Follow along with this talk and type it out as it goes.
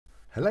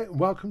Hello and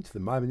welcome to the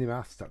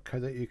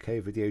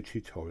myminimaths.co.uk video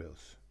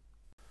tutorials.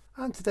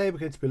 And today we're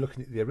going to be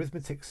looking at the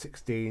Arithmetic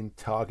 16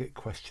 target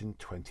question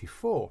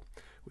 24,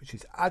 which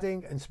is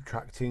adding and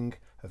subtracting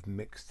of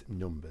mixed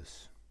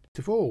numbers. First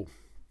of all,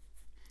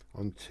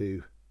 on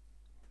to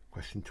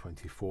question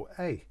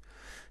 24a.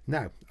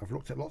 Now, I've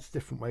looked at lots of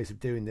different ways of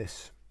doing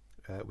this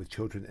with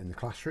children in the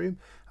classroom,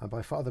 and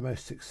by far the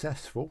most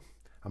successful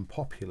and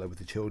popular with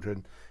the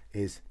children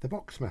is the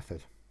box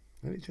method.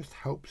 And it just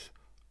helps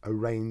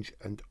arrange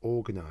and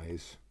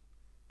organize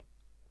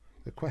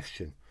the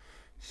question.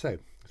 So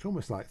it's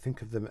almost like,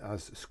 think of them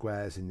as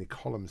squares in the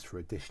columns for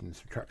addition and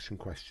subtraction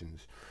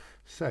questions.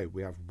 So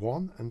we have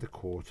 1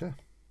 1/4,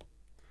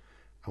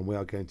 and we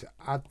are going to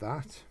add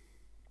that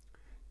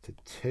to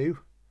 2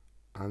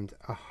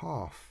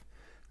 1/2.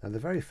 Now the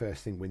very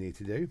first thing we need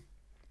to do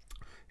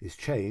is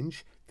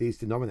change these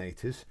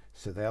denominators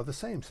so they are the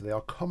same, so they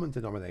are common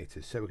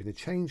denominators. So we're going to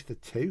change the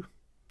 2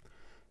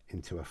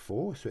 into a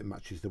 4 so it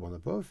matches the one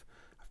above.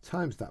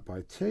 Times that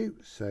by 2,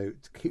 so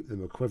to keep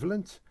them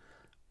equivalent,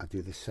 I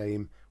do the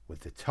same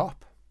with the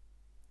top.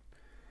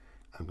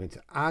 I'm going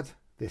to add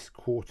this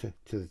quarter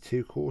to the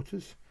 2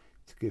 quarters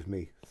to give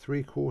me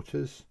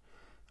 3/4,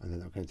 and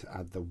then I'm going to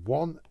add the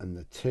 1 and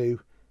the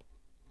 2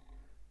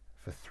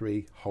 for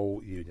 3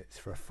 whole units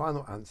for a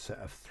final answer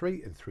of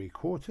 3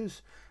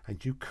 3/4,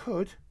 and you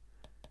could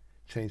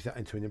change that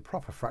into an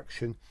improper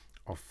fraction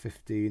of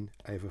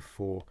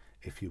 15/4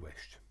 if you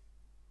wished.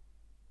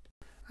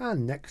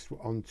 And next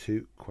we're on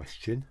to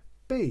question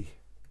B.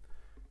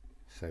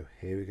 So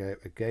here we go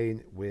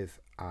again with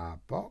our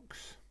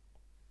box,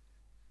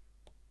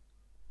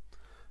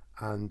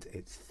 and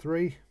it's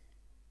 3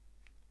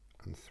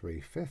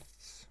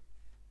 3/5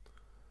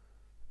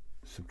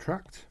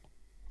 subtract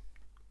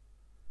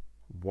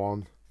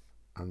 1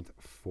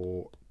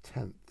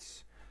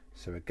 4/10.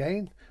 So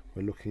again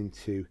we're looking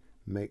to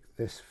make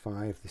this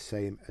 5 the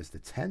same as the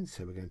 10,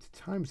 so we're going to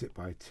times it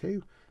by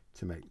 2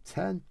 to make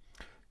 10.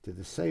 Do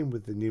the same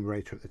with the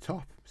numerator at the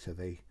top, so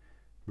they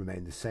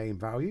remain the same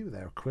value,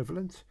 they're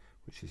equivalent,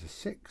 which is a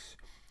 6.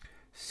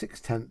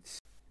 6/10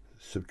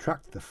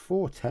 subtract the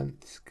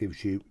 4/10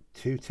 gives you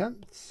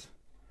 2/10,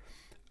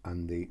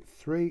 and the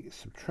 3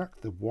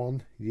 subtract the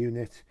 1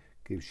 unit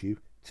gives you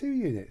 2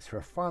 units for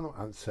a final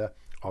answer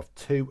of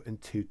 2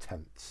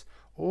 2/10.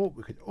 Or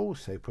we could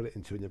also put it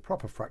into an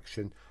improper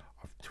fraction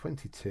of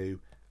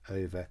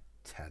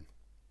 22/10.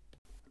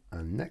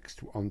 And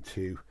next we're on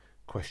to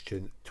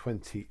question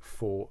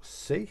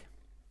 24c.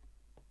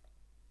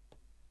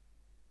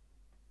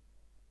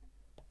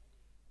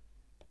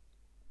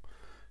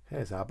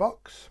 Here's our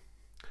box.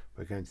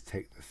 We're going to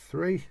take the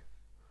 3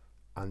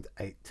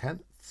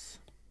 8/10,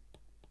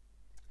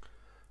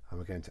 and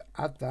we're going to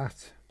add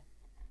that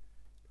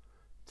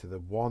to the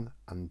 1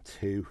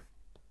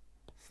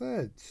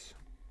 2/3.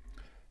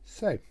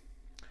 So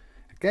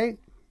again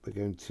we're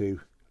going to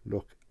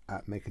look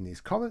at making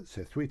these common.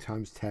 So 3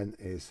 times 10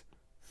 is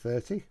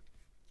 30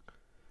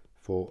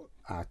 for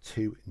our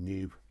 2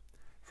 new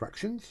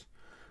fractions.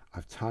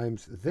 I've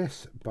times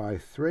this by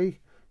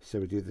 3, so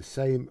we do the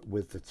same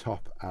with the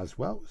top as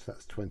well, so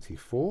that's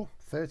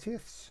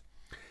 24/30.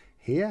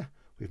 Here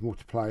we've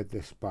multiplied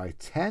this by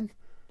 10,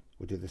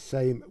 we'll do the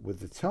same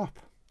with the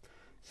top,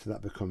 so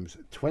that becomes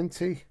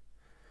 20.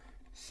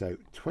 So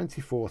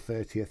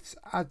 24/30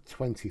 add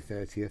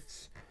 20/30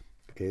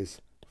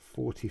 is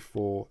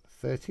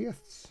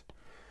 44/30.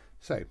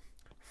 So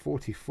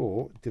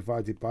 44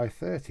 divided by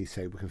 30,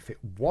 so we can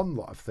fit one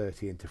lot of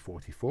 30 into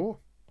 44,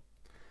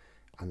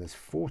 and there's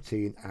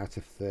 14 out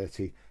of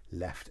 30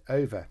 left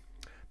over.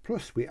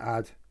 Plus we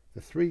add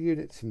the 3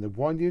 units and the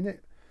 1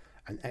 unit,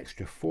 an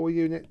extra 4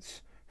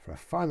 units for a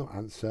final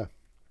answer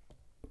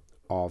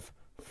of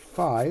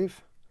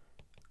 5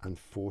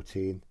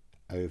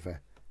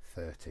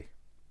 14/30.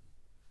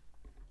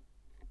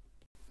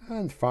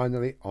 And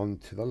finally on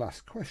to the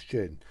last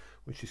question,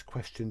 which is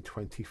question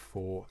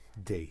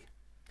 24d.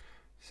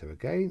 So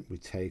again we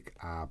take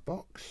our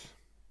box,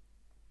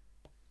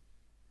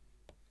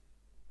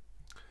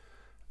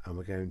 and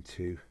we're going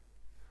to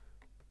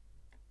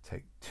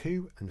take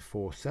 2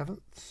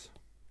 4/7,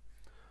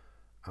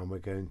 and we're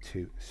going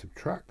to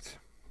subtract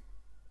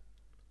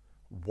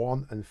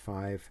 1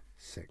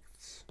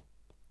 5/6.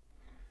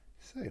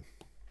 So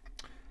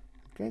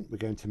again we're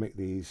going to make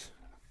these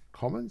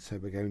common, so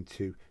we're going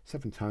to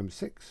 7 times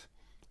 6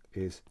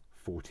 is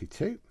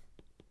 42.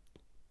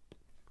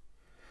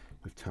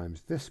 We've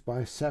times this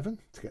by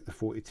 7 to get the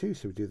 42,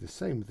 so we do the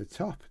same with the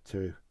top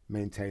to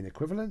maintain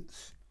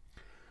equivalence.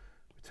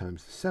 We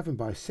times the 7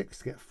 by 6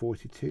 to get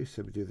 42,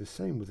 so we do the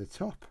same with the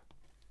top.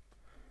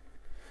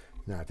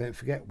 Now don't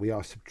forget we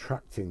are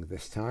subtracting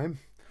this time.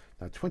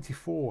 Now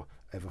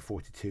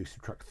 24/42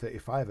 subtract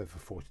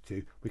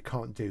 35/42, we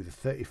can't do. The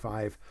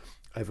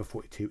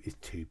 35/42 is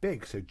too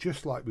big, so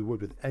just like we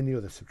would with any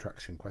other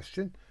subtraction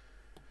question,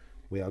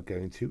 we are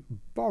going to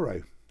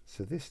borrow.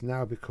 So this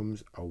now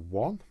becomes a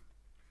 1.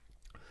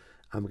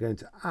 And we're going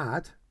to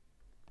add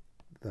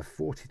the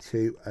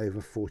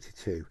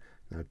 42/42.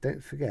 Now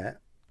don't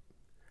forget,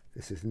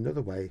 this is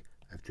another way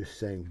of just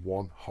saying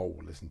one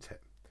whole, isn't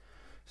it?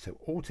 So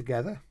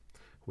altogether,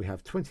 we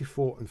have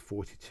 24 and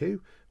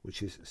 42,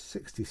 which is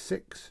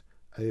 66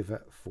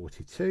 over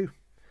 42.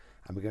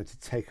 And we're going to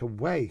take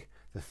away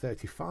the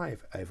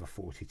 35 over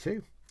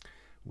 42,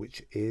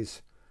 which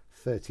is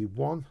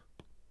 31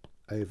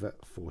 over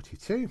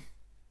 42.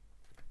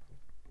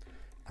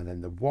 And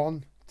then the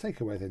 1,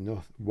 take away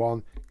the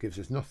 1, gives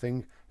us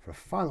nothing for a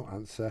final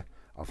answer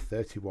of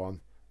 31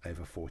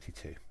 over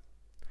 42.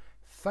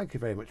 Thank you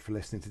very much for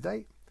listening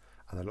today,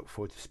 and I look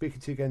forward to speaking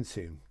to you again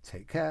soon.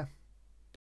 Take care.